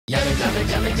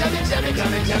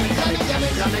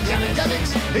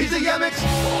He's the Yamiks.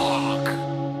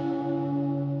 Fuck.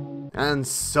 And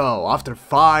so, after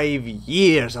 5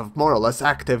 years of more or less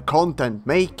active content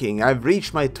making, I've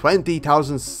reached my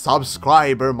 20,000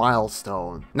 subscriber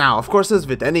milestone. Now, of course, as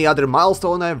with any other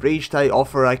milestone I've reached, I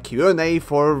offer a Q&A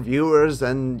for viewers,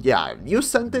 and yeah, you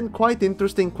sent in quite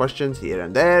interesting questions here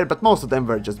and there, but most of them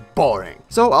were just boring.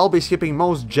 So I'll be skipping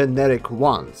most generic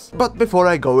ones. But before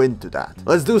I go into that,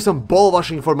 let's do some ball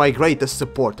washing for my greatest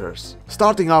supporters.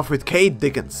 Starting off with Kate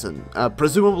Dickinson,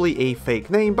 presumably a fake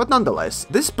name, but nonetheless,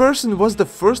 this person was the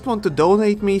first one to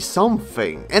donate me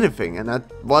something, anything, and that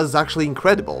was actually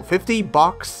incredible. 50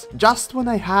 bucks just when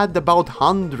I had about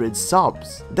 100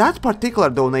 subs. That particular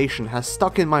donation has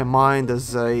stuck in my mind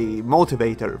as a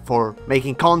motivator for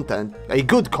making content, a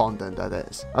good content that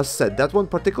is. As said, that one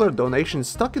particular donation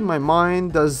stuck in my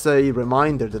mind as a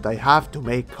reminder that I have to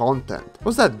make content.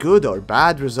 Was that good or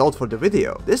bad result for the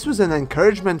video? This was an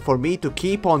encouragement for me to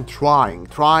keep on trying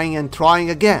and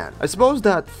trying again. I suppose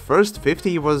that first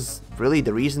 50 was really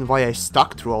the reason why I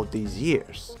stuck throughout these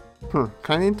years.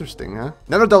 Kinda interesting, huh?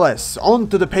 Nevertheless, on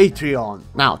to the Patreon.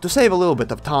 Now, to save a little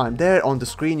bit of time, there on the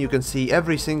screen you can see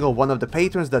every single one of the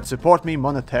patrons that support me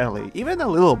monetarily, even a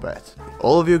little bit.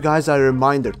 All of you guys are a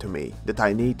reminder to me that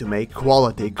I need to make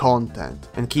quality content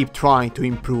and keep trying to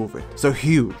improve it. So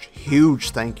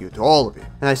huge thank you to all of you.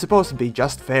 And I suppose it'd be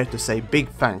just fair to say big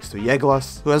thanks to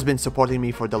Yeglas, who has been supporting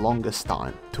me for the longest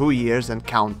time, 2 years and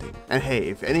counting. And hey,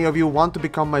 if any of you want to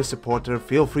become my supporter,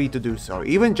 feel free to do so,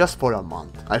 even just for a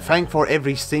month. I thank for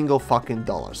every single fucking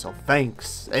dollar, so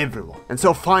thanks everyone. And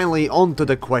so finally on to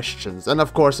the questions, and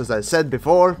of course, as I said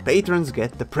before, patrons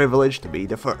get the privilege to be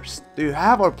the first. Do you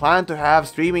have or plan to have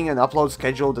streaming and upload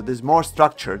schedule that is more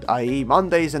structured, i.e.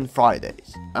 Mondays and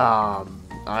Fridays?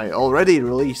 I already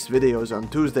release videos on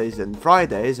Tuesdays and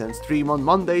Fridays and stream on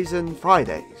Mondays and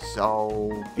Fridays,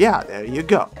 so yeah, there you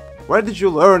go. Where did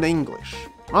you learn English?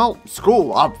 Well,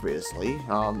 school, obviously.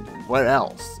 Where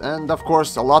else? And of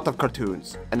course, a lot of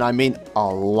cartoons. And I mean a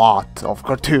lot of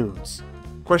cartoons.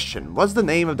 Question, what's the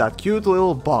name of that cute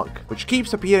little bug, which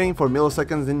keeps appearing for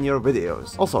milliseconds in your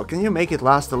videos? Also, can you make it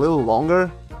last a little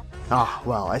longer? Ah,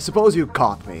 well, I suppose you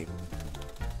caught me.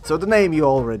 So the name you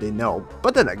already know,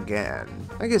 but then again,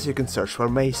 I guess you can search for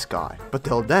Mace Guy. But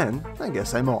till then, I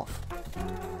guess I'm off.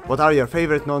 What are your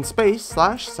favorite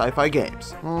non-space/sci-fi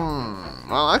games?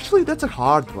 Well, actually that's a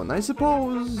hard one. I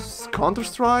suppose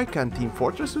Counter-Strike and Team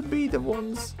Fortress would be the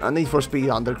ones. Need for Speed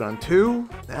Underground 2,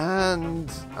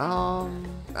 and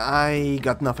I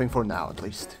got nothing for now at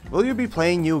least. Will you be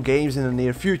playing new games in the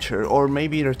near future, or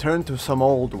maybe return to some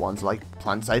old ones like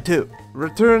PlanetSide 2?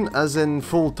 Return as in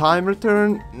full-time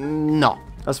return? No.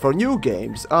 As for new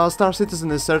games, Star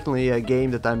Citizen is certainly a game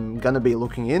that I'm gonna be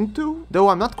looking into, though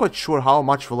I'm not quite sure how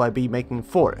much will I be making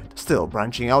for it. Still,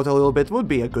 branching out a little bit would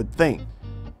be a good thing.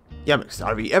 Yamiks,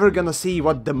 are we ever gonna see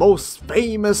what the most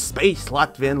famous space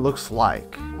Latvian looks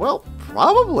like? Well,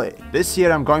 probably. This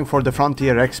year I'm going for the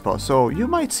Frontier Expo, so you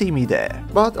might see me there.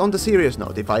 But on the serious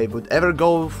note, if I would ever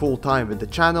go full-time with the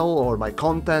channel or my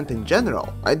content in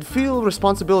general, I'd feel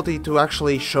responsibility to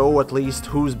actually show at least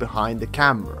who's behind the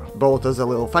camera. Both as a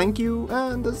little thank you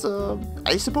and as a,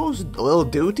 I suppose, a little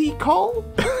duty call?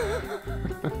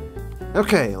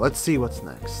 Okay, let's see what's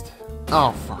next.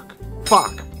 Oh,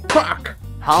 fuck!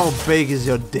 How big is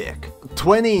your dick?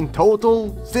 20 in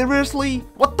total? Seriously?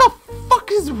 What the fuck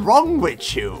is wrong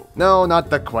with you? No, not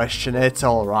the question, it's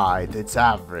alright, it's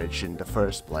average in the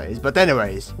first place. But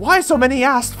anyways, why so many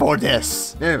asked for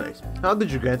this? Anyways, how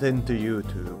did you get into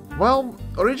YouTube? Well,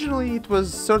 originally it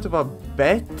was sort of a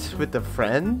bet with a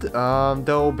friend,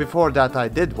 though before that I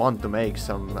did want to make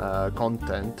some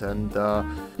content, and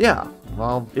yeah.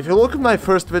 Well, if you look at my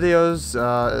first videos,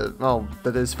 well,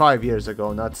 that is 5 years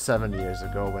ago, not 7 years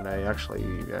ago, when I actually,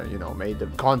 you know, made the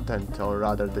content, or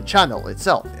rather the channel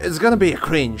itself. It's gonna be a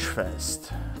cringe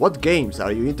fest. What games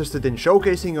are you interested in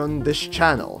showcasing on this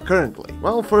channel currently?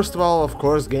 Well, first of all, of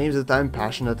course, games that I'm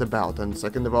passionate about, and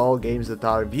second of all, games that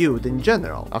are viewed in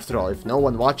general. After all, if no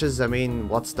one watches, I mean,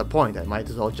 what's the point? I might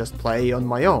as well just play on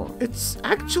my own. It's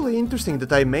actually interesting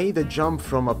that I made a jump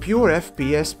from a pure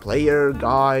FPS player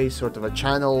guy, sort of a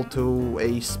channel, to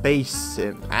a space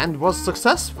sim, and was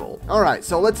successful. Alright,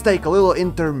 so let's take a little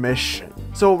intermission.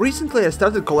 So recently I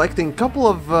started collecting a couple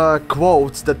of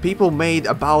quotes that people made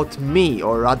about me,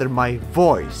 or rather my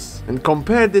voice, and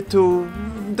compared it to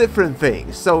different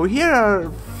things. So here are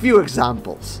a few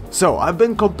examples. So I've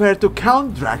been compared to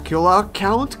Count Dracula,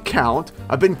 Count,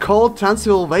 I've been called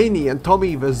Transylvanian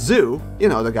Tommy Wiseau, you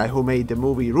know, the guy who made the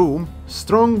movie Room,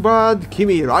 Strongbad,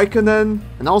 Kimi Räikkönen,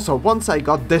 and also once I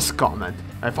got this comment: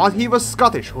 I thought he was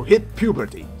Scottish who hit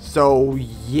puberty. So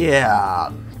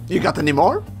yeah. You got any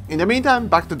more? In the meantime,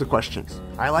 back to the questions.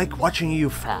 I like watching you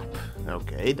fap.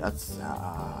 Okay, that's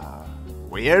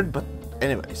weird, but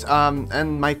anyways,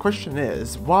 and my question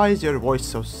is, why is your voice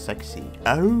so sexy?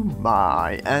 Oh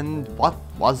my, and what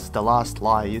was the last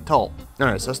lie you told?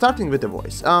 Alright, so starting with the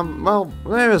voice, well,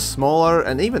 when I was smaller,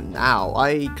 and even now,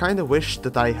 I kinda wish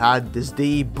that I had this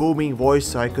deep, booming voice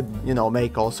so I could, you know,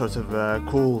 make all sorts of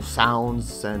cool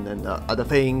sounds and other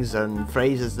things and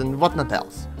phrases and whatnot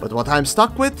else. But what I'm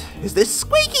stuck with is this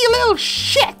squeaky little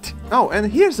shit! Oh,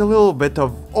 and here's a little bit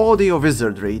of audio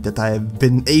wizardry that I have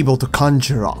been able to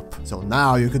conjure up. So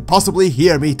now you could possibly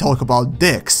hear me talk about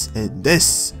dicks in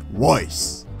this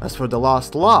voice. As for the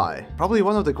last lie, probably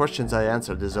one of the questions I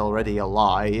answered is already a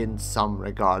lie in some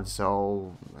regard,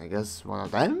 so I guess one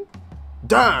of them?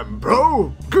 Damn,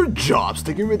 bro! Good job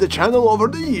sticking with the channel over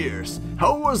the years.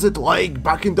 How was it like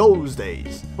back in those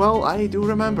days? Well, I do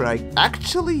remember I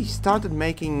actually started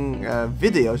making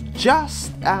videos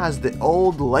just as the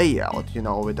old layout, you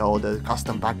know, with all the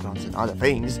custom backgrounds and other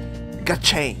things, got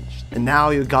changed. And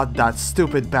now you got that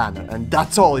stupid banner, and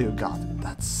that's all you got.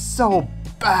 That's so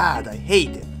bad, I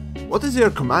hate it. What is your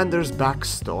commander's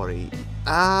backstory?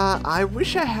 I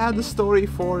wish I had a story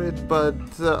for it, but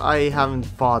I haven't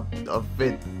thought of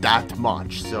it that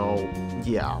much, so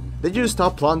yeah. Did you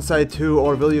stop Planside 2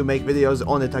 or will you make videos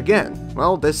on it again?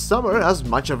 Well, this summer, as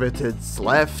much of it is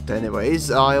left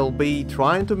anyways, I'll be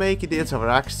trying to make Idiots of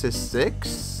Araxis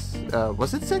 6?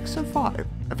 Was it 6 or 5?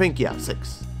 I think, yeah,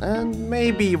 6. And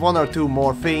maybe 1 or 2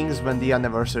 more things when the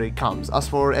anniversary comes. As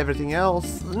for everything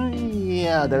else,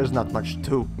 yeah, there's not much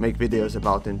to make videos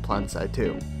about in Planside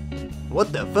 2.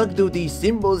 What the fuck do these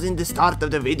symbols in the start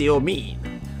of the video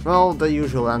mean? Well, the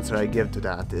usual answer I give to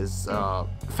that is,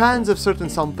 fans of certain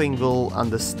something will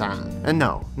understand. And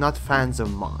no, not fans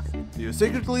of mine. Do you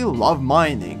secretly love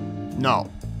mining?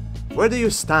 No. Where do you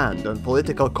stand on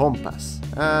political compass?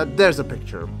 There's a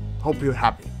picture. Hope you're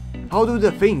happy. How do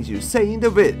the things you say in the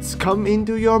vids come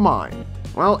into your mind?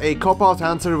 Well, a cop-out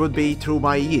answer would be through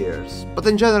my ears, but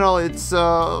in general it's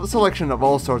a selection of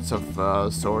all sorts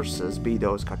of sources, be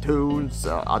those cartoons,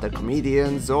 other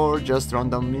comedians, or just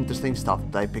random interesting stuff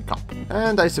that I pick up.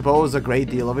 And I suppose a great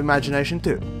deal of imagination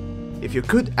too. If you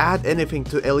could add anything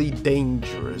to Elite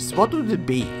Dangerous, what would it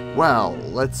be? Well,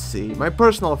 let's see, my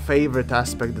personal favorite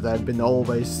aspect that I've been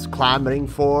always clamoring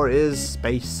for is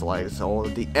Space Legs, or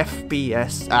the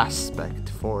FPS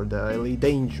aspect for the Elite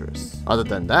Dangerous. Other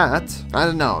than that, I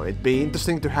don't know, it'd be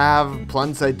interesting to have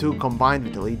Planside 2 combined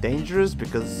with Elite Dangerous,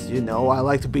 because, you know, I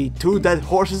like to be 2 dead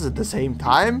horses at the same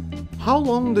time. How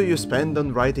long do you spend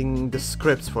on writing the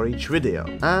scripts for each video?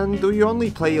 And do you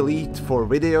only play Elite for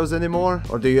videos anymore?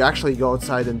 Or do you actually go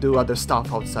outside and do other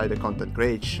stuff outside the content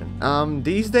creation?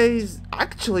 These days,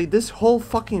 actually this whole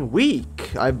fucking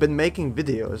week, I've been making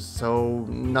videos, so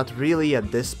not really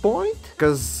at this point,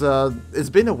 because it's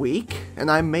been a week, and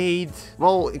I made,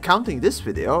 well, counting this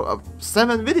video,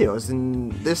 7 videos in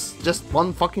this just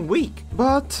one fucking week.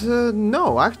 But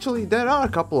no, actually there are a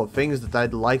couple of things that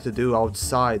I'd like to do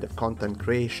outside of content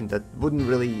creation that wouldn't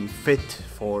really fit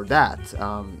for that.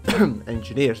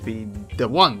 Engineers be the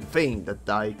one thing that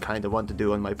I kinda want to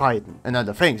do on my Python, and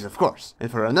other things of course.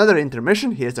 And for another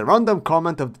intermission, here's a random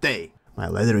comment of the day. My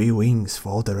leathery wings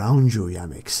float around you,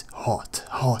 Yamiks, hot,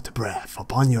 hot breath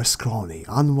upon your scrawny,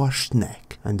 unwashed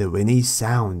neck, and the whinny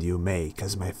sound you make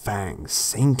as my fangs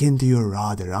sink into your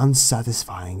rather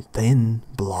unsatisfying thin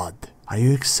blood. Are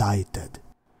you excited?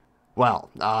 Well,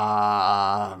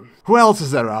 who else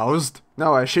is aroused?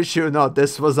 No, I shit you not,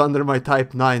 this was under my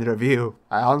Type 9 review.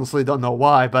 I honestly don't know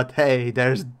why, but hey,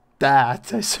 there's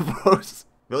that, I suppose.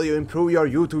 Will you improve your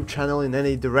YouTube channel in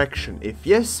any direction? If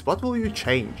yes, what will you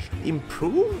change?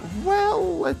 Improve?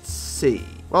 Well, let's see.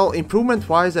 Well,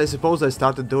 improvement-wise, I suppose I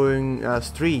started doing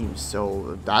streams,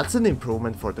 so that's an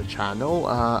improvement for the channel.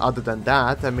 Other than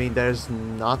that, I mean, there's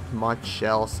not much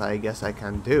else I guess I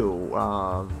can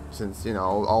do, since, you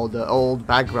know, all the old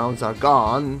backgrounds are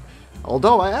gone.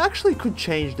 Although I actually could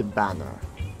change the banner.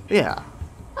 Yeah,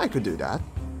 I could do that.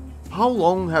 How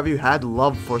long have you had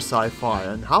love for sci-fi,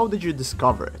 and how did you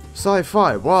discover it?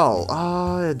 Sci-fi, well,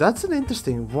 that's an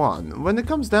interesting one. When it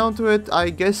comes down to it, I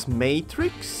guess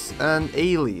Matrix and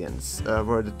Aliens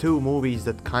were the 2 movies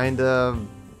that kinda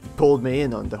pulled me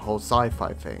in on the whole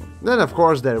sci-fi thing. Then of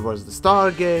course there was the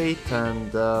Stargate,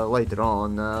 and later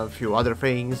on a few other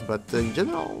things, but in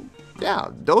general, yeah,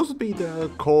 those would be the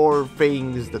core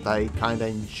things that I kinda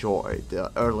enjoyed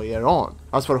earlier on.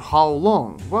 As for how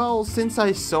long, well, since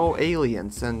I saw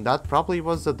Aliens, and that probably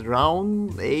was at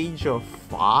around age of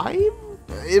 5?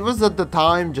 It was at the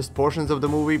time just portions of the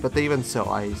movie, but even so,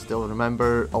 I still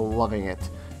remember loving it.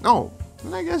 Oh,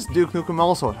 and I guess Duke Nukem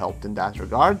also helped in that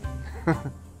regard.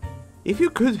 If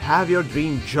you could have your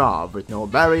dream job with no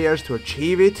barriers to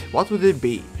achieve it, what would it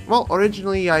be? Well,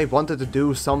 originally I wanted to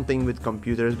do something with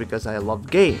computers because I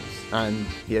love games, and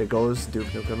here goes Duke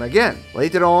Nukem again.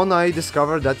 Later on I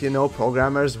discovered that,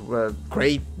 programmers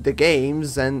create the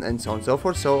games and so on and so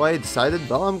forth, so I decided,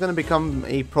 well, I'm gonna become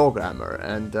a programmer,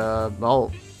 and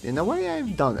well, in a way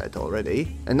I've done it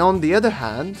already. And on the other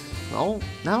hand, well,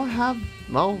 now I have,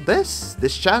 well, this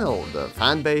channel, the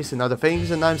fan base and other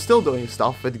things, and I'm still doing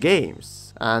stuff with games.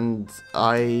 And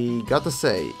I gotta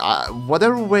say,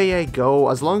 whatever way I go,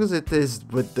 as long as it is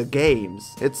with the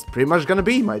games, it's pretty much gonna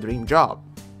be my dream job.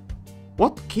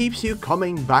 What keeps you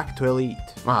coming back to Elite?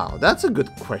 Wow, that's a good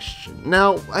question.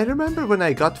 Now, I remember when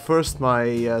I got first my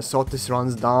Sotis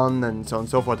runs done and so on and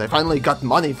so forth, I finally got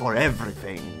money for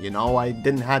everything, I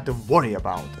didn't have to worry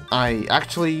about it. I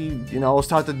actually,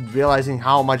 started realizing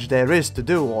how much there is to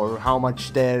do, or how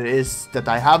much there is that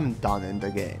I haven't done in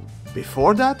the game.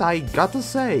 Before that, I gotta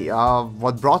say,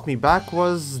 what brought me back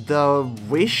was the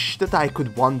wish that I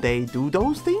could one day do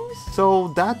those things.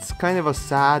 So that's kind of a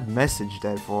sad message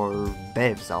there for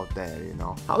devs out there,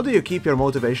 How do you keep your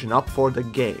motivation up for the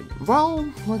game? Well,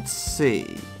 let's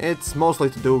see. It's mostly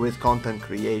to do with content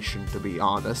creation, to be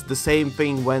honest. The same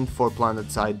thing went for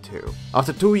PlanetSide 2.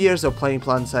 After 2 years of playing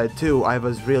PlanetSide 2, I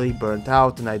was really burnt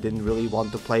out and I didn't really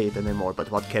want to play it anymore,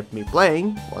 but what kept me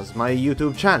playing was my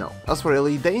YouTube channel. As for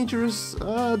Elite Dangerous,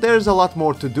 there's a lot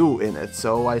more to do in it,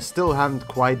 so I still haven't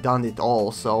quite done it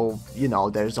all, so,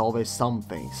 there's always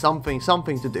something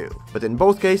to do. But in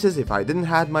both cases, if I didn't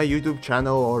have my YouTube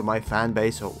channel or my fan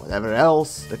base or whatever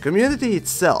else, the community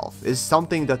itself is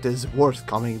something that is worth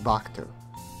coming back to.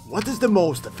 What is the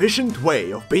most efficient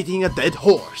way of beating a dead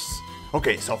horse?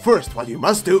 Okay, so first what you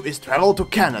must do is travel to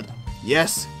Canada.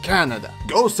 Yes, Canada.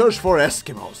 Go search for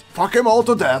Eskimos, fuck them all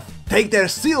to death, take their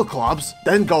steel clubs,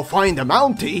 then go find a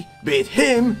Mountie, beat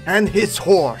him and his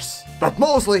horse. But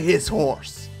mostly his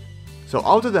horse. So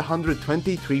out of the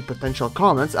 123 potential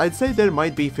comments, I'd say there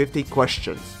might be 50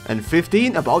 questions, and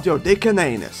 15 about your dick and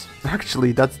anus.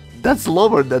 Actually, that's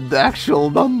lower than the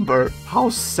actual number. How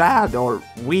sad or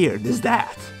weird is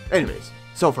that? Anyways.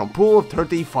 So from pool of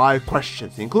 35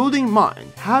 questions, including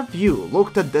mine, have you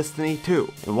looked at Destiny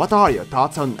 2? And what are your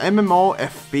thoughts on MMO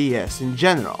FPS in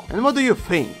general? And what do you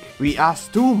think? We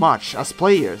ask too much as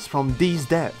players from these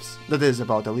devs. That is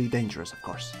about Elite Dangerous, of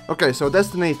course. Okay, so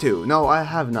Destiny 2. No, I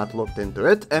have not looked into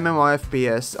it. MMO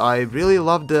FPS, I really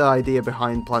loved the idea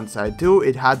behind PlanetSide 2.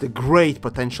 It had a great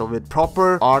potential with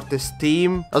proper artist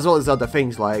team, as well as other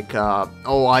things like,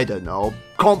 I don't know,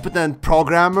 competent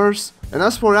programmers. And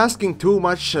as for asking too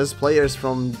much as players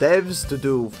from devs to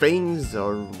do things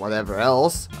or whatever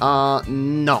else,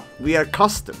 no. We are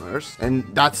customers, and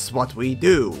that's what we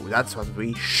do. That's what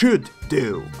we should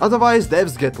do. Otherwise,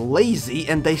 devs get lazy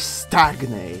and they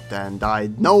stagnate, and I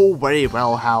know very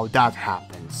well how that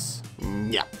happens.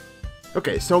 Yeah.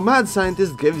 Okay, so Mad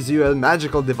Scientist gives you a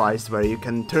magical device where you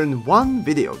can turn one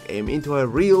video game into a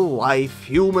real-life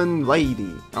human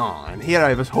lady. Oh, and here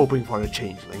I was hoping for a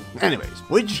changeling. Anyways,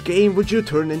 which game would you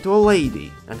turn into a lady?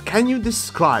 And can you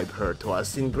describe her to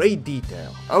us in great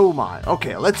detail? Oh my,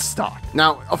 okay, let's start.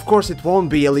 Now, of course it won't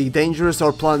be Elite Dangerous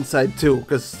or PlanetSide 2,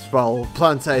 because, well,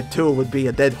 PlanetSide 2 would be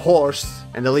a dead horse.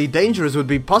 And Elite Dangerous would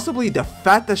be possibly the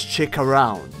fattest chick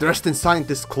around, dressed in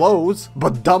scientist clothes,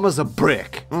 but dumb as a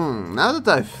brick. Now that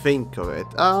I think of it,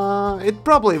 it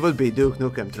probably would be Duke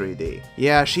Nukem 3D.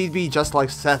 Yeah, she'd be just like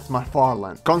Seth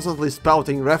MacFarlane, constantly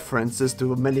spouting references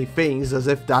to many things as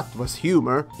if that was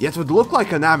humor, yet would look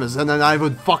like an Amazon and I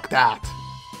would fuck that.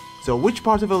 So which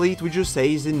part of Elite would you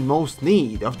say is in most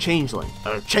need of changing?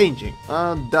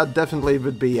 That definitely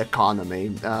would be economy.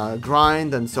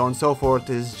 Grind and so on and so forth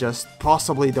is just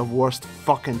possibly the worst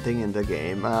fucking thing in the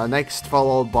game. Next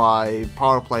followed by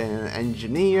power play and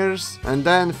engineers, and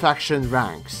then faction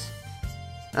ranks.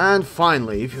 And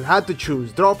finally, if you had to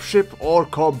choose dropship or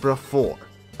Cobra 4.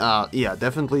 Yeah,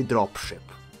 definitely dropship.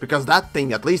 Because that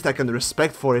thing at least I can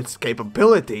respect for its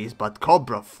capabilities, but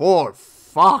Cobra 4,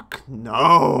 fuck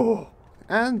no.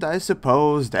 And I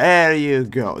suppose there you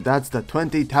go, that's the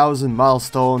 20,000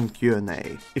 milestone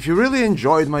Q&A. If you really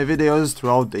enjoyed my videos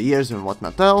throughout the years and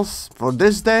whatnot else, for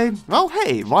this day, well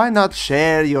hey, why not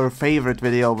share your favorite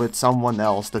video with someone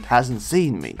else that hasn't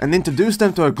seen me, and introduce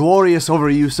them to a glorious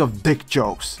overuse of dick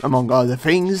jokes, among other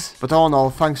things. But all in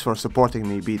all, thanks for supporting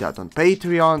me, be that on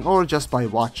Patreon or just by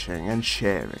watching and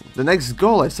sharing. The next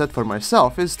goal I set for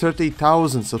myself is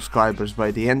 30,000 subscribers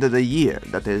by the end of the year,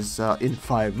 that is in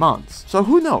 5 months. So So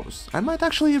who knows, I might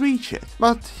actually reach it.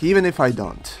 But even if I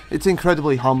don't, it's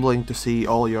incredibly humbling to see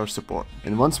all your support.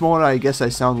 And once more, I guess I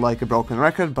sound like a broken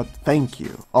record, but thank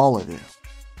you, all of you.